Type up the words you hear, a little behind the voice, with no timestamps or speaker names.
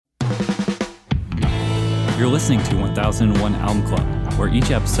You're listening to 1001 Album Club, where each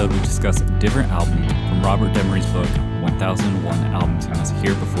episode we discuss a different album from Robert Dimery's book, 1001 Albums You Must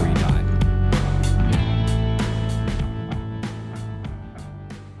Hear Before You Die.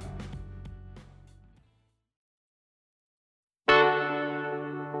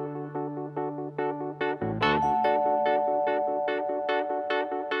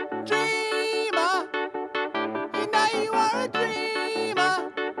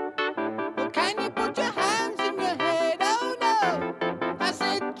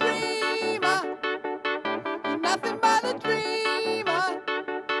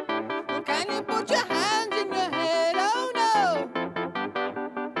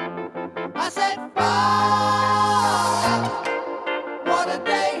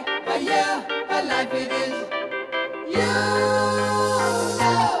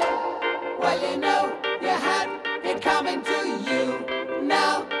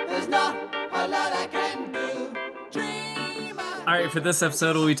 For this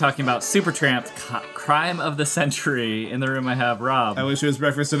episode, we'll be talking about Supertramp, Crime of the Century. In the room, I have Rob. I wish it was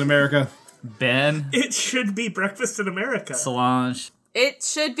Breakfast in America. Ben. It should be Breakfast in America. Solange. It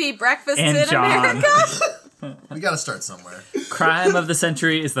should be Breakfast and in John. America. We gotta start somewhere. Crime of the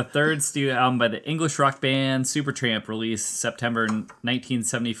Century is the third studio album by the English rock band Supertramp, released September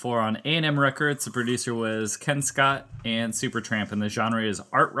 1974 on A&M Records. The producer was Ken Scott, and Supertramp, and the genre is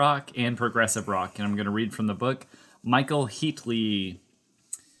art rock and progressive rock. And I'm going to read from the book. Michael Heatley.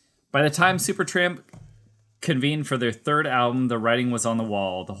 By the time Supertramp convened for their third album, the writing was on the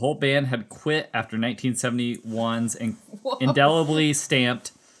wall. The whole band had quit after 1971's indelibly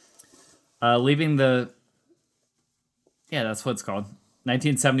stamped, leaving the... Yeah, that's what it's called.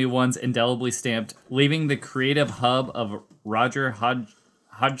 1971's indelibly stamped, leaving the creative hub of Roger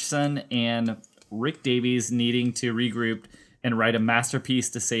Hodgson and Rick Davies needing to regroup and write a masterpiece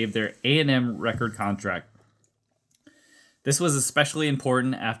to save their A&M record contract. This was especially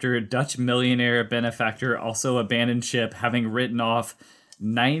important after a Dutch millionaire benefactor also abandoned ship, having written off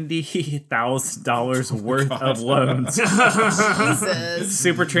 $90,000 worth of loans. Jesus.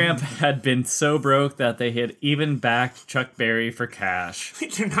 Supertramp had been so broke that they had even backed Chuck Berry for cash.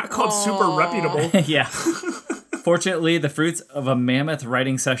 They're not called super reputable. Yeah. Fortunately, the fruits of a mammoth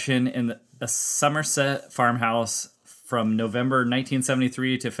writing session in a Somerset farmhouse from November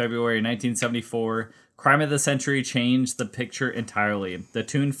 1973 to February 1974, Crime of the Century changed the picture entirely. The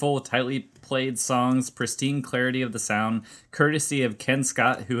tuneful, tightly played songs, pristine clarity of the sound, courtesy of Ken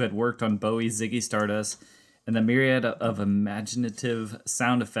Scott, who had worked on Bowie's Ziggy Stardust, and the myriad of imaginative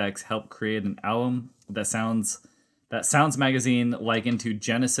sound effects helped create an album that Sounds Magazine likened to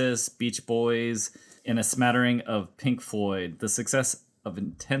Genesis, Beach Boys, and a smattering of Pink Floyd. The success of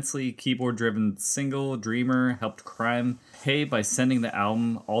intensely keyboard-driven single, Dreamer, helped Crime pay by sending the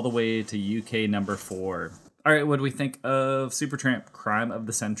album all the way to UK number 4. All right, what do we think of Supertramp, Crime of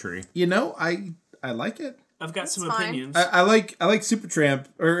the Century? You know, I like it. I've got some fine. opinions. I like Supertramp,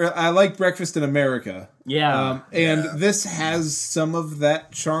 or I like Breakfast in America. Yeah. This has some of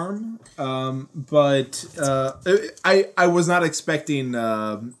that charm, but I was not expecting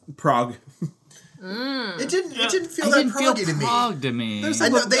Prague. It didn't feel that proggy to me. Prague to me. I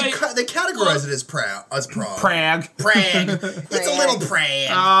know they categorize it as Prague. Prague. It's a little Prague.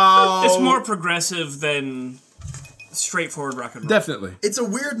 Oh, It's more progressive than straightforward rock and roll. Definitely. It's a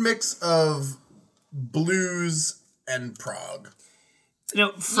weird mix of blues and Prague. You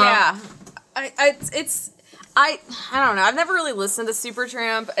know, Yeah. I don't know. I've never really listened to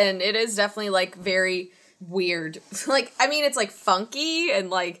Supertramp, and it is definitely, like, very weird. Like, I mean, it's, like, funky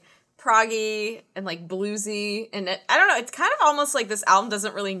and, like, proggy and, like, bluesy. And I don't know. It's kind of almost like this album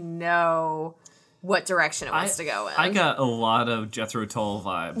doesn't really know what direction it wants to go in. I got a lot of Jethro Tull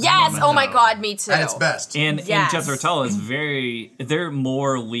vibes. Yes! Oh my god, me too. At its best. And Jethro Tull is they're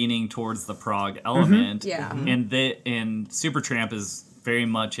more leaning towards the prog element. Yeah. And Supertramp is very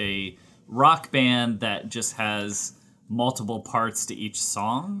much a rock band that just has multiple parts to each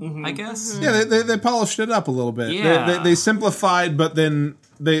song, I guess. Yeah, they polished it up a little bit. Yeah. They simplified, but then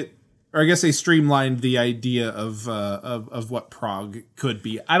I guess they streamlined the idea of what prog could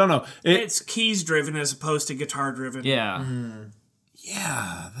be. I don't know. it's keys driven as opposed to guitar driven. Yeah.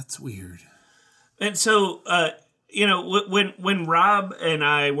 Yeah, that's weird. And so, when Rob and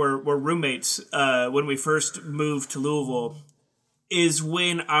I were roommates when we first moved to Louisville, is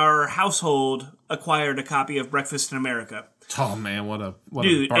when our household acquired a copy of Breakfast in America. Oh man, what a barn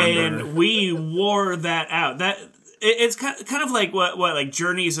and burner. we wore that out. It's kind of like what like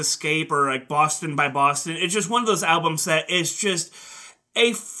Journey's Escape or like Boston by Boston. It's just one of those albums that is just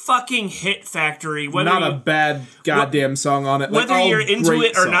a fucking hit factory. Not a bad goddamn song on it. Whether all you're into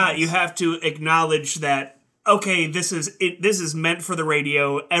great it or not, songs. you have to acknowledge that okay, this is meant for the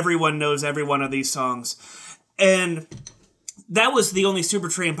radio. Everyone knows every one of these songs. And that was the only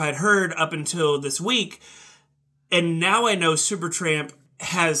Supertramp I'd heard up until this week. And now I know Supertramp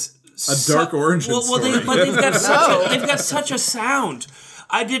has A dark origin story. they've got such a sound.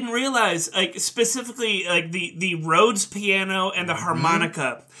 I didn't realize, like, specifically, like the Rhodes piano and the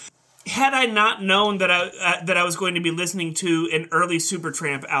harmonica. Had I not known that I was going to be listening to an early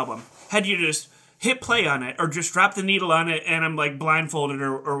Supertramp album, had you just hit play on it or just drop the needle on it and I'm like blindfolded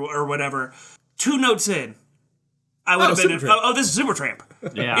or whatever, 2 notes in, I would have been, this is Supertramp.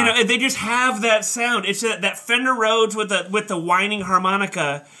 Yeah. You know, and they just have that sound. It's that Fender Rhodes with the whining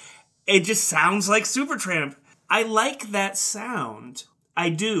harmonica. It just sounds like Supertramp. I like that sound. I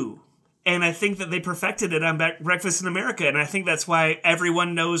do. And I think that they perfected it on Breakfast in America. And I think that's why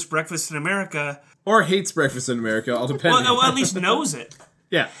everyone knows Breakfast in America. Or hates Breakfast in America, all depending. Well, at least knows it.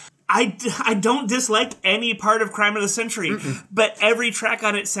 Yeah. I don't dislike any part of Crime of the Century, but every track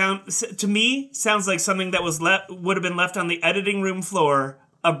on it to me sounds like something that would have been left on the editing room floor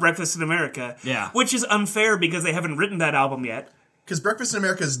of Breakfast in America. Yeah. Which is unfair because they haven't written that album yet. Because Breakfast in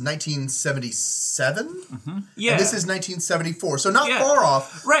America is 1977, Yeah. and this is 1974, so not Yeah. far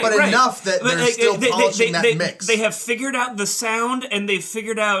off, Right, but right. enough that they're still polishing that mix. They have figured out the sound, and they've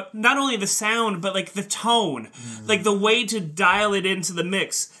figured out not only the sound, but like the tone, like the way to dial it into the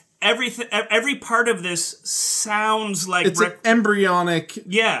mix. Every part of this sounds like It's an embryonic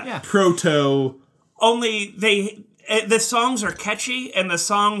proto. Only the songs are catchy and the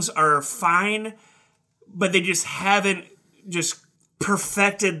songs are fine, but they just haven't just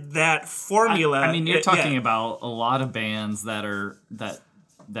perfected that formula. I mean, you're talking about a lot of bands that are that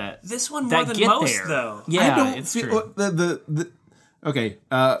this one more that than get most there. though. Yeah, it's true. Okay,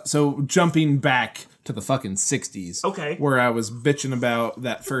 so jumping back to the fucking 60s. Okay. Where I was bitching about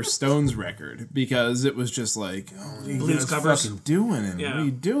that first Stones record because it was just like, what are you Blues guys covers. fucking doing? And Yeah. what are you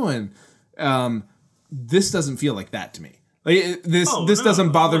doing? This doesn't feel like that to me. Like this No,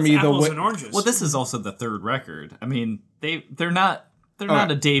 doesn't bother it's me the apples way. and oranges. Well, this is also the 3rd record. I mean, they're not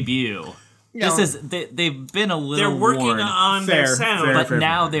a debut. This is they've been a little. They're working worn, on their Fair, sound, fair, but fair.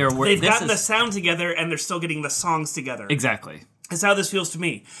 now they're they've gotten the sound together and they're still getting the songs together. exactly. That's how this feels to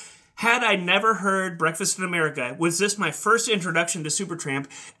me. Had I never heard Breakfast in America, was this my first introduction to Supertramp,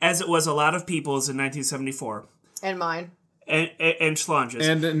 as it was a lot of people's in 1974, And mine. and Solange's.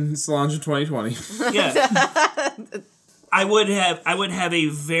 And in Solange 2020. Yeah. I would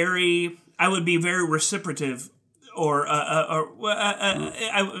be very reciprocative or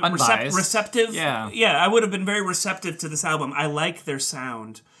Unbiased. receptive. Yeah. I would have been very receptive to this album. I like their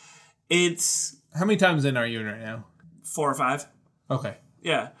sound. It's How many times in are you right now? 4 or 5. Okay.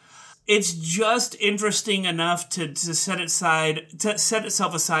 Yeah. It's just interesting enough to set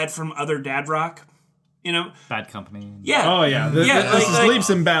itself aside from other dad rock. You know? Bad Company. Yeah. Oh yeah. This is like- leaps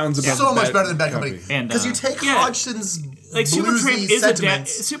and bounds above so much Bad better than Bad Company. And, Because you take yeah. Hodgson's Like bluesy Supertramp is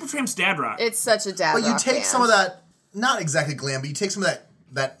sentiments, Supertramp's dad rock. It's such a dad but you rock take band. some of that, not exactly glam, but you take some of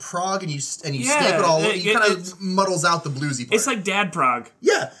that prog and you Yeah, stamp it all. it- You kind it's- of muddles out the bluesy part. It's like dad prog.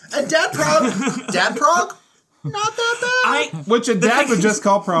 yeah, and Dad prog, not that bad. Which a dad would just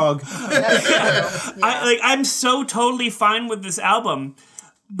call prog. I'm so totally fine with this album,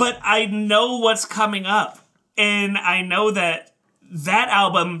 but I know what's coming up, and I know that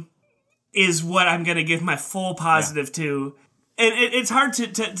album is what I'm going to give my full positive to, and it's hard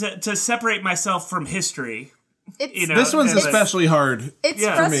to separate myself from history. It's, You know, This one's and, like, especially hard. it's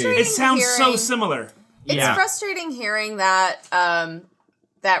Yeah. frustrating. It sounds so hearing- similar. It's Yeah. frustrating hearing that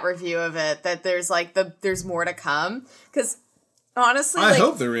that review of it. That there's more to come. Because honestly, I like,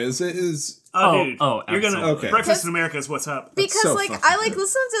 hope there is. It is. Oh, dude, oh, you're gonna absolutely. Okay. Breakfast in America is what's up. because so like fucking I like good.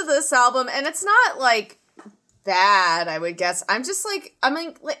 listen to this album and it's not like bad. I would guess. I'm just like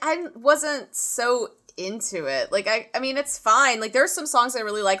I wasn't so into it. Like I mean it's fine. Like there's some songs I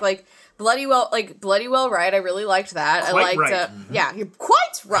really like Bloody Well Right. I really liked that. Quite I liked right. yeah, you're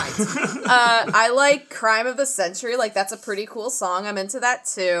quite right. I like Crime of the Century. Like that's a pretty cool song. I'm into that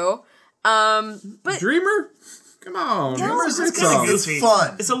too. But Dreamer? Come on. Dreamer's Dreamer's it's a good song. It's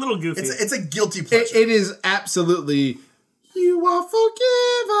fun. It's a little goofy. It's a guilty pleasure. It is absolutely. You are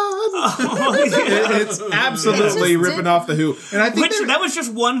forgiven. It's absolutely It just ripping off the Who, and I think Which that was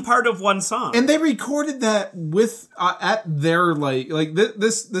just one part of one song. and they recorded that with at their like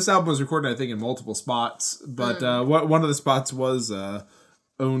this album was recorded I think in multiple spots, but one of the spots was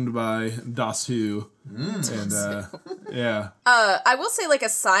owned by Das Who, and yeah. I will say like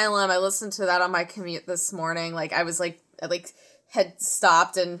Asylum. I listened to that on my commute this morning. Like I was I had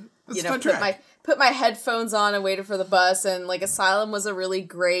stopped and That's a fun track. put my headphones on and waited for the bus, and like Asylum was a really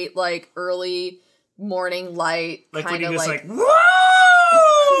great like early Morning Light, Like when kind he of was like, like, whoa!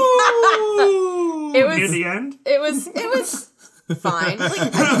 it Near was the end? it was fine. Like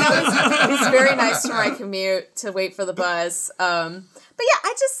it was very nice for my commute to wait for the bus. But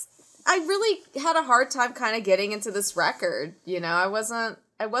yeah, I really had a hard time kind of getting into this record. You know, I wasn't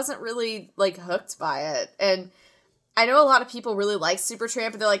really like hooked by it, and I know a lot of people really like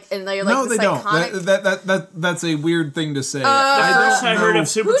Supertramp, and they're like No, they this don't. iconic. That's a weird thing to say. The first I heard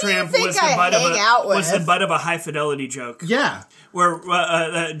of Who do you Supertramp think was I hang out was the with? butt of a High Fidelity joke. Yeah. Where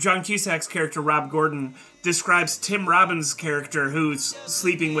John Cusack's character, Rob Gordon, describes Tim Robbins' character, who's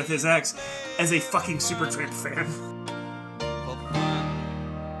sleeping with his ex, as a fucking Supertramp fan.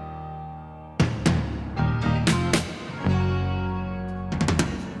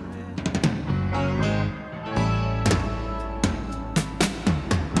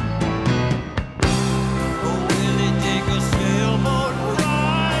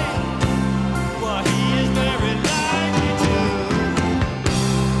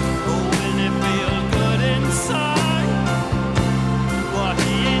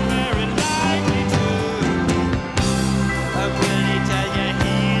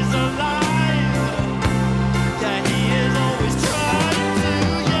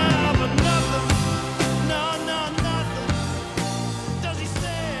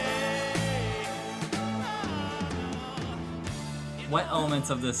 What elements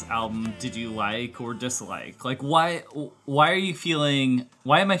of this album did you like or dislike? Like, why are you feeling?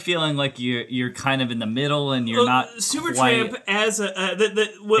 Why am I feeling like you're kind of in the middle and you're not Supertramp quite as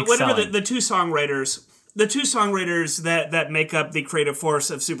whatever the two songwriters, that make up the creative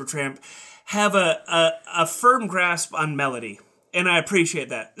force of Supertramp have a firm grasp on melody, and I appreciate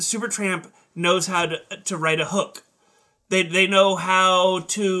that. Supertramp knows how to write a hook. They know how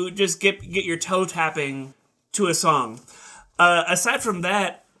to just get your toe tapping to a song. Aside from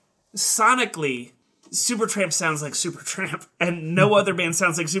that, sonically, Supertramp sounds like Supertramp, and no other band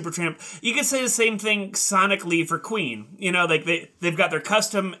sounds like Supertramp. You could say the same thing sonically for Queen. You know, like they've got their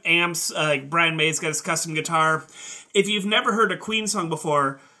custom amps. Like Brian May's got his custom guitar. If you've never heard a Queen song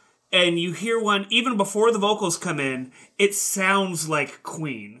before, and you hear one even before the vocals come in, it sounds like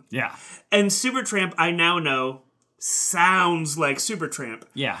Queen. yeah. And Supertramp, I now know, sounds like Supertramp.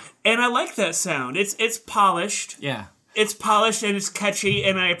 Yeah. And I like that sound. It's polished. Yeah. It's polished and it's catchy,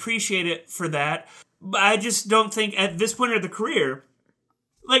 and I appreciate it for that. But I just don't think at this point of the career,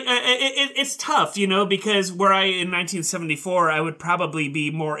 like it's tough, you know, because in 1974, I would probably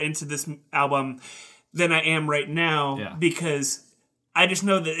be more into this album than I am right now. Yeah. Because I just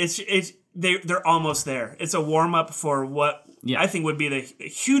know that they're almost there. It's a warm up for what I think would be the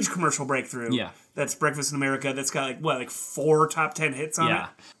huge commercial breakthrough. Yeah. That's Breakfast in America. That's got like 4 top 10 hits on it.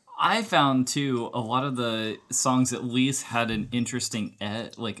 I found too a lot of the songs at least had an interesting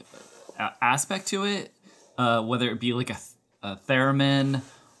aspect to it, whether it be like a theremin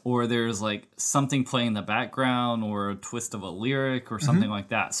or there's like something playing in the background or a twist of a lyric or something like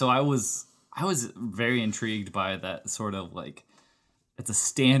that. So I was very intrigued by that sort of like, it's a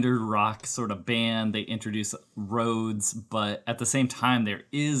standard rock sort of band. They introduce Rhodes, but at the same time there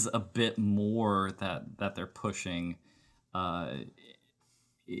is a bit more that they're pushing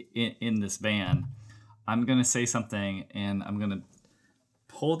in this band. I'm gonna say something, and I'm gonna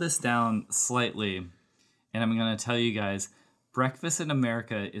pull this down slightly, and I'm gonna tell you guys, Breakfast in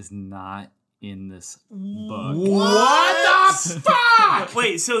America is not in this book. What the fuck?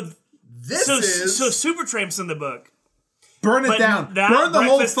 Wait, so This is Supertramp's in the book. Burn it But down. not Burn the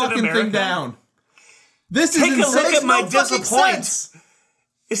whole Breakfast in fucking thing America? down. This Take is a look insane. at my no fucking disappoint. sense.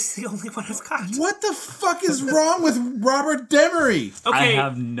 It's the only one I've got. What the fuck is wrong with Robert Demery? Okay. I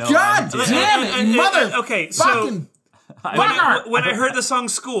have no God idea. damn it, mother Okay, so fucking when I heard the song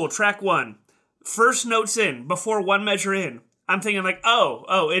 "School" track 1, first notes in before one measure in, I'm thinking like,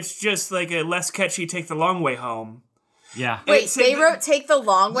 oh, it's just like a less catchy "Take the Long Way Home." Yeah. Wait, It's- they wrote "Take the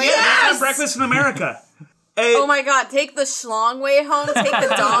Long Way." Yeah, that's Home? on Breakfast in America. Oh my god, take the schlong way home, take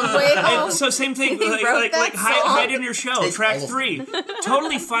the dong way home. And so same thing, They like wrote that song. Hide in Your Shell, Take track all of 3,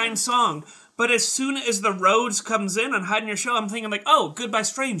 totally fine song. But as soon as the Rhodes comes in on Hide in Your Shell, I'm thinking like, oh, Goodbye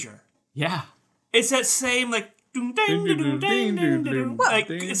Stranger. Yeah. It's that same like, like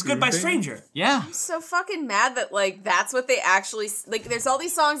it's Goodbye Stranger. Yeah. So fucking mad that like that's what they actually like. There's all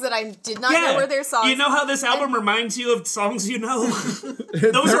these songs that I did not know were their songs. You know how this album reminds you of songs you know?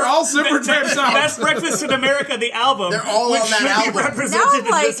 They're all Supertramp songs. That's Breakfast in America, the album. They're all which on that should album. be now represented I'm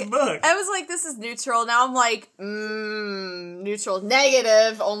in like, this book. I was like, this is neutral. Now I'm like, neutral,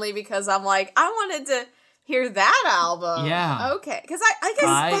 negative, only because I'm like, I wanted to hear that album. Yeah. Okay, because I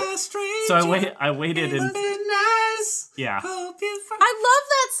guess I waited and yeah. I love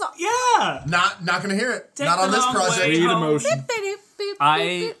that song. Yeah. Not gonna hear it. Take Not on the this long project. way Read home.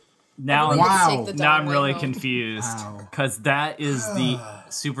 emotion. Now Wow. Take the now I'm dumb way really home. confused because that is the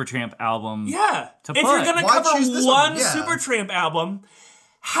Supertramp album. Yeah. To If put. you're gonna Why cover choose this one one? Yeah. Supertramp album,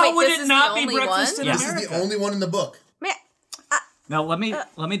 how Wait, would this it is not the be only Breakfast one? in This is America? the only one in the book. Man, Now let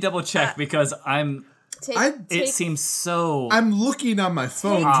me double check because it seems so. I'm looking on my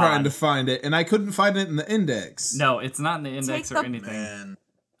phone Take- trying to find it, and I couldn't find it in the index. No, it's not in the index Take or the- anything. Man.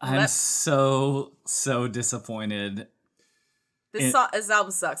 I'm so disappointed. this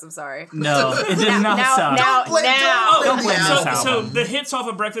album sucks. I'm sorry. No, it did not sound. Now, Don't blame Don't blame the this album. So album. the hits off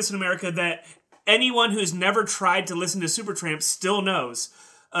of Breakfast in America that anyone who's never tried to listen to Supertramp still knows.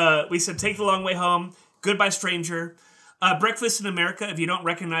 We said Take the Long Way Home, Goodbye Stranger. Breakfast in America, if you don't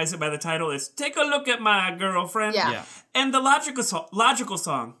recognize it by the title, is Take a Look at My Girlfriend. Yeah. Yeah. And the logical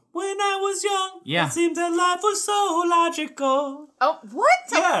song, When I Was Young, Yeah. it seemed that life was so logical. Oh, what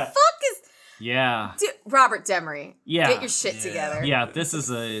the Yeah. fuck is... Yeah, Dude, Robert Demery. Yeah. Get your shit together. yeah. This is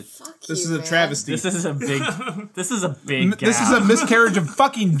a Fuck This you, is a man. travesty. this is a big this is a big. This is gap. a miscarriage of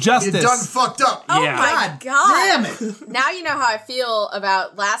fucking justice. You done fucked up. Oh Yeah. my god. Damn it. Now you know how I feel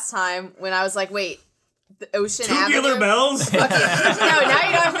about last time when I was like, wait, the Ocean Tubular Avenue? Bells. No, now you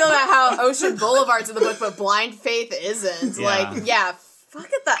know how I feel about how Ocean Boulevard's in the book, but Blind Faith isn't. Yeah. Like, yeah, fuck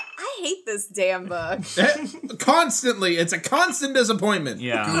it. I hate this damn book. Constantly. It's a constant disappointment.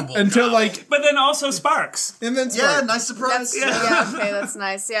 Yeah. Until like, But then also Sparks. and then Yeah, Spark. nice surprise. Yeah, okay, that's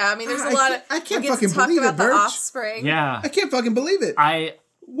nice. Yeah, I mean, there's a lot of... I can't we get fucking to talk believe about it, the Birch. offspring. Yeah. I can't fucking believe it.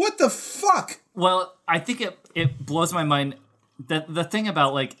 What the fuck? Well, I think it blows my mind. The thing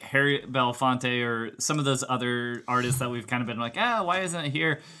about like Harry Belafonte or some of those other artists that we've kind of been like, why isn't it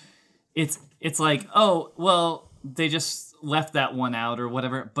here? It's like, oh, well, they just left that one out or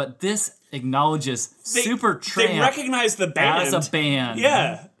whatever. But this acknowledges They Supertramp recognize the band. as a band.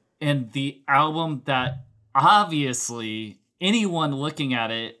 Yeah. And the album that obviously anyone looking at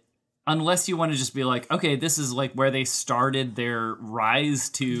it, unless you want to just be like, okay, this is like where they started their rise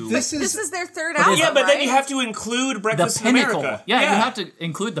to This This is is their third album, Yeah, but then right? you have to include the Breakfast in pinnacle. America. Yeah, you have to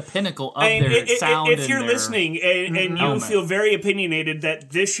include the pinnacle of I mean, their sound. if you're and their, listening and you element. feel very opinionated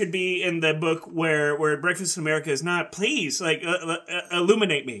that this should be in the book where Breakfast in America is not, please, like,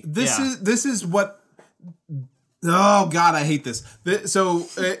 illuminate me. this is what. Oh God, I hate this. So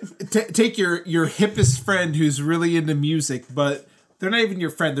take your hippest friend who's really into music, but they're not even your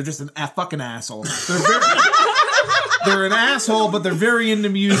friend. They're just a fucking asshole. They're an asshole, but they're very into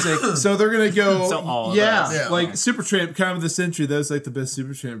music, so they're gonna go. So all of yeah, us. Yeah. like Supertramp, Crime of the Century. That was like the best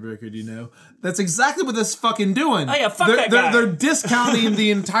Supertramp record, you know. That's exactly what this fucking doing. Oh, yeah, fuck they're, that they're, guy. They're discounting the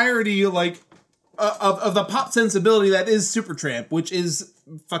entirety, like. Of the pop sensibility that is Supertramp, which is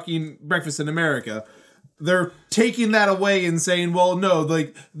fucking Breakfast in America. They're taking that away and saying, well, no,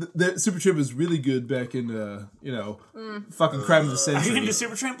 like, the Supertramp was really good back in, fucking Crime of the Are you Century. into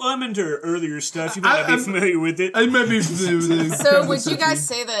Supertramp? Well, I'm into earlier stuff. You might not be familiar with it. I might be familiar with the Crime So of the would you guys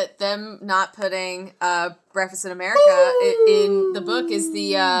Century. say that them not putting Breakfast in America in the book is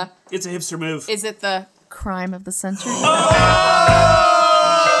the It's a hipster move. is it the crime of the century?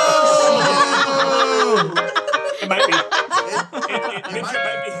 It might be. It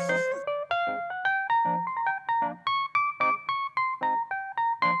might be.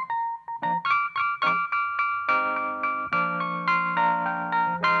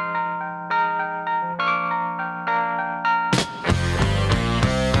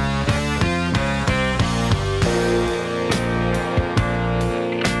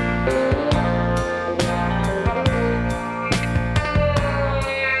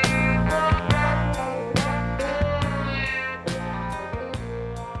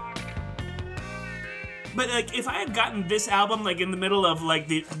 But like, if I had gotten this album like in the middle of like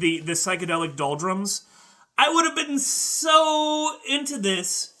the psychedelic doldrums, I would have been so into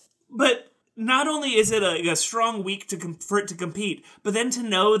this. But not only is it a strong week for it to compete, but then to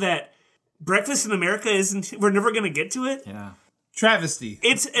know that Breakfast in America we're never gonna get to it. Yeah. Travesty.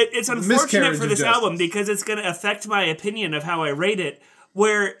 It's unfortunate Miscarriage for of this justice. album because it's going to affect my opinion of how I rate it.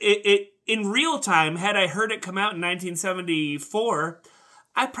 Where it in real time, had I heard it come out in 1974,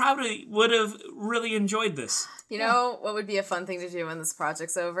 I probably would have really enjoyed this. You know what would be a fun thing to do when this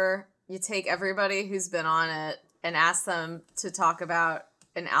project's over? You take everybody who's been on it and ask them to talk about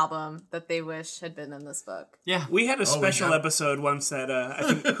an album that they wish had been in this book. Yeah. We had a special yeah. episode once that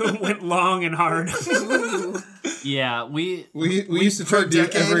I think went long and hard. Yeah, we used to try to do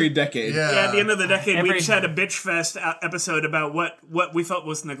decade? every decade. Yeah. At the end of the decade, we Every- just had a bitch fest episode about what we felt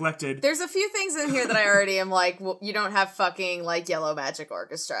was neglected. There's a few things in here that I already am like, well, you don't have fucking like Yellow Magic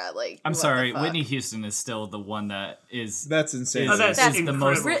Orchestra. Like, I'm what sorry, the fuck? Whitney Houston is still the one that is. That's insane. Oh, that's That's the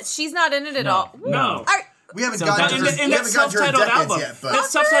incredible. most. She's not in it at No, all. no. We haven't So gotten that- to and her, that- And we that haven't gotten to her self-titled decades album, yet, but that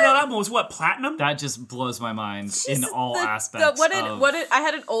self-titled album was what, platinum? That just blows my mind in all The- aspects. what of, did I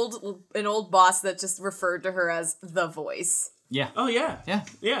had an old boss that just referred to her as the voice. Yeah. Oh yeah, Yeah.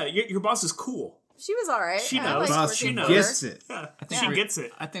 yeah. Your boss is cool. She was all right. She I knows. liked Boss, working she she with knows. her. gets it. Yeah, think she we're- gets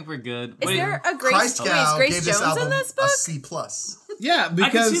it. I think we're good. Is Wait, there a Grace? Christ Wait, is Gal Grace gave this Jones album in this a book? C+. Yeah, I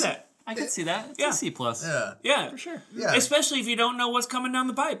because can see that. I can see that. It's Yeah. a C plus. Yeah. Yeah, For sure. Yeah. Especially if you don't know what's coming down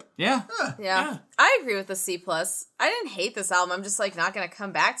the pipe. Yeah. Yeah. Yeah. I agree with the C plus. I didn't hate this album. I'm just like not gonna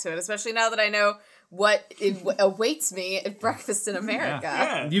come back to it, especially now that I know what awaits me at Breakfast in America.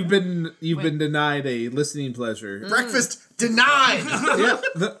 Yeah. you've been denied a listening pleasure. Breakfast denied. Yeah,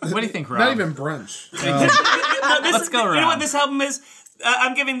 What do you think, Rob? not even brunch. Let's go, You know Rob. what this album is?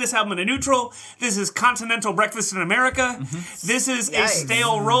 I'm giving this album a neutral. This is Continental Breakfast in America. This is a Yikes.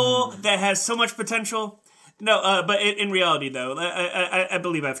 stale roll that has so much potential. No, but in reality, though, I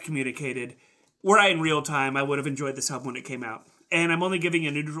believe I've communicated. Were I in real time, I would have enjoyed this album when it came out. And I'm only giving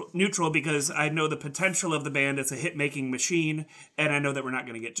a neutral because I know the potential of the band as a hit-making machine, and I know that we're not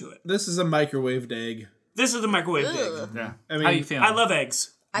going to get to it. This is a microwaved egg. This is the microwave dig. Yeah. I mean, How you feeling? I love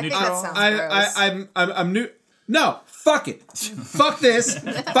eggs. I think Neutral. that sounds gross. I'm new. No, fuck it. Fuck this.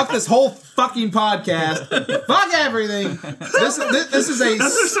 Fuck this whole fucking podcast. Fuck everything. This is a.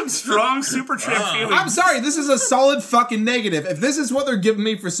 Those are some strong Supertramp feelings. I'm sorry. This is a solid fucking negative. If this is what they're giving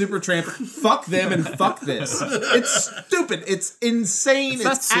me for Supertramp, fuck them and fuck this. It's stupid. It's insane.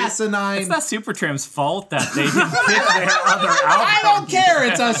 It's asinine. It's not Supertramp's fault that they didn't pick their other album. I don't care.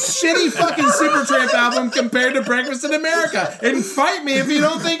 It's a shitty fucking Supertramp album compared to Breakfast in America. And fight me if you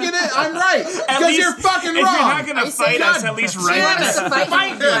don't think it is. I'm right. Because you're fucking if wrong. you're not going Are to you fight saying us, God at least You want write us us. to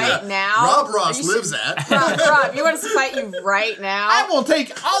fight you right now? Rob Ross Are you lives at. Rob, you want us to fight you right now? I will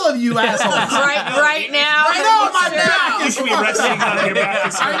take all of you assholes. right now. I know my Sure. back You is should be resting on your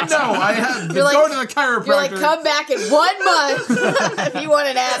back. I know. I have been You're like- going to the chiropractor. You're like, come back in 1 month if you want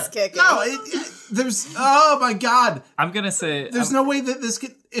an ass kicking. No, there's. Oh my god. I'm gonna say There's no way that this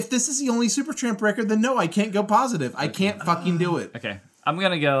could. If this is the only Supertramp record, then no, I can't go positive. I can't fucking do it. Okay, I'm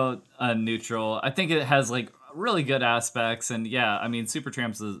gonna go neutral. I think it has like really good aspects, and yeah, I mean,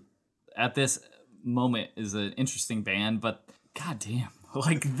 Supertramp's at this moment is an interesting band, but goddamn,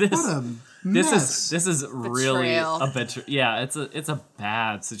 like this, What a this mess. is really Betrayal. a bit. Yeah, it's a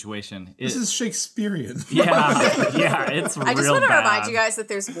bad situation. This is Shakespearean. yeah, it's I just real want to bad. remind you guys that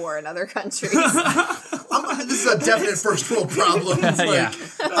there's war in other countries. This is a definite first world problem. It's like, Yeah.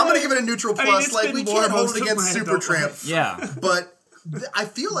 I'm going to give it a neutral mean, plus. it's Like, been we war can't hold most it of against my adult Supertramp. Yeah, But I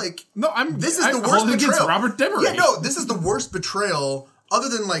feel like No, this is I'm the worst holding betrayal. against Robert Demery. Yeah, no, this is the worst betrayal other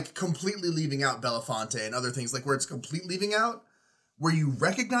than like completely leaving out Belafonte and other things, like where it's complete leaving out, where you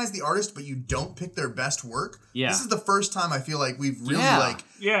recognize the artist but you don't pick their best work. Yeah. This is the first time I feel like we've really Yeah.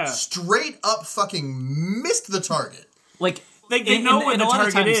 Yeah. straight up fucking missed the target. like They in- know in- what in the a lot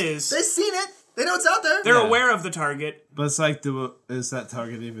of target times- is. They've seen it. They know it's out there. They're Yeah. aware of the target. But it's like, is that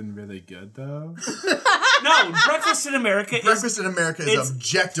target even really good though? No, Breakfast in America is Breakfast in America is it's-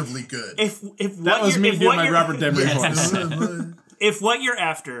 objectively good. if That was me doing my Robert Demery Yes. voice. If what you're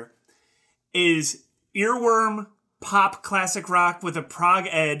after is earworm pop classic rock with a prog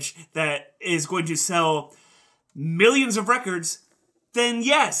edge that is going to sell millions of records, then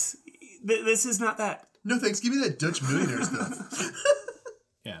yes, this is not that. No thanks. Give me that Dutch millionaire stuff.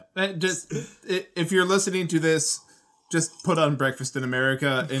 Yeah, if you're listening to this, just put on Breakfast in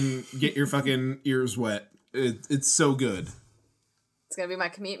America and get your fucking ears wet. It's so good. It's gonna be my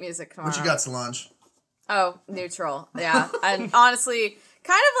commute music tomorrow. What you got, Solange? Oh, neutral. Yeah. And honestly,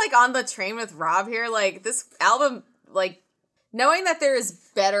 kind of like on the train with Rob here, like this album, like knowing that there is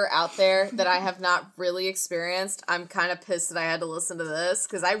better out there that I have not really experienced, I'm kind of pissed that I had to listen to this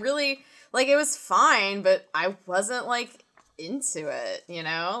because I really, like, it was fine, but I wasn't like into it, you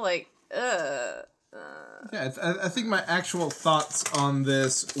know? Like, ugh. Yeah, I think my actual thoughts on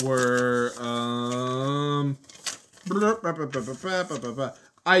this were,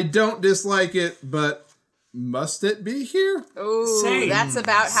 I don't dislike it, but must it be here? Ooh, Same. that's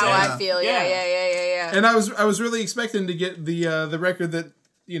about how I Same. feel. Yeah, Yeah. yeah. And I was really expecting to get the record that,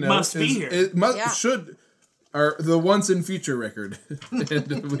 you know, Must be here. It must Yeah. should the once and future record.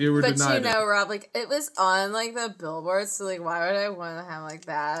 And we were But denied it. Rob, like it was on like the billboard, so like why would I want to have like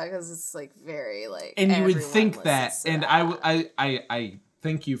that? Because it's like very like. And you would everyone think that, listens to and that. I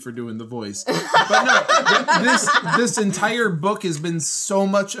thank you for doing the voice. But no, this entire book has been so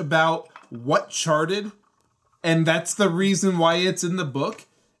much about what charted, and that's the reason why it's in the book,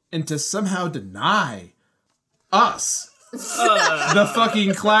 and to somehow deny us the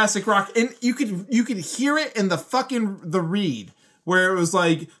fucking classic rock, and you could hear it in the read where it was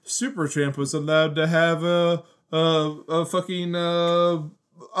like Supertramp was allowed to have a fucking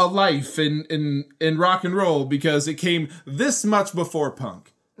a life in rock and roll because it came this much before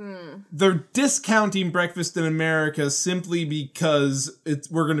punk. They're discounting Breakfast in America simply because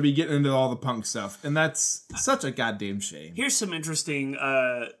we're going to be getting into all the punk stuff, and that's such a goddamn shame. Here's some interesting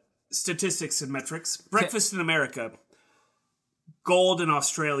statistics and metrics. Breakfast in America. Gold in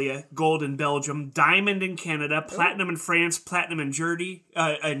Australia, gold in Belgium, diamond in Canada, platinum in France, platinum in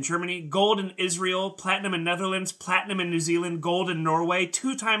Germany, gold in Israel, platinum in Netherlands, platinum in New Zealand, gold in Norway,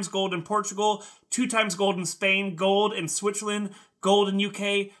 2 times gold in Portugal, 2 times gold in Spain, gold in Switzerland, gold in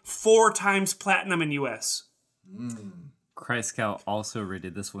UK, 4 times platinum in US. Kreiscow also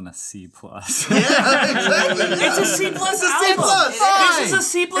rated this one a C+. Yeah, exactly. It's a C plus album. Fine. This is a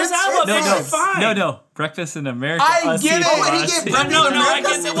C plus album. It's fine. No. Breakfast in America. I a get C+. it. And he gave Breakfast No, in I America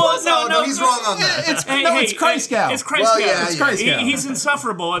get C+. it. Well, no, He's wrong on that. It's Kreiscow. It's Kreiscow. Well, yeah, It's Kreiscow. He's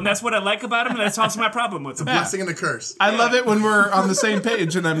insufferable, and that's what I like about him, and that's also my problem with him. Blessing and a curse. I love it when we're on the same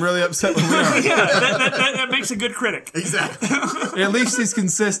page, and I'm really upset when we are. Yeah, that makes a good critic. Exactly. At least he's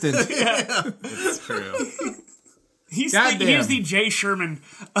consistent. It's true. He's Goddamn. the Jay Sherman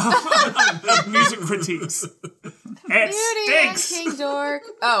of music critiques. It Beauty and stinks. King Dork.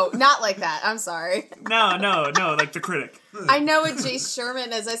 Oh, not like that. I'm sorry. No, like the critic. I know what Jay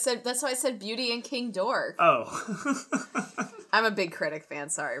Sherman is. That's why I said Beauty and King Dork. Oh. I'm a big critic fan.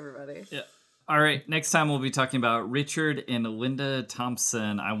 Sorry, everybody. Yeah. All right. Next time we'll be talking about Richard and Linda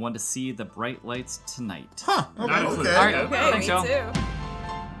Thompson. I want to see the bright lights tonight. Huh. Not Okay. included. All right. Okay, Thanks, me y'all. too.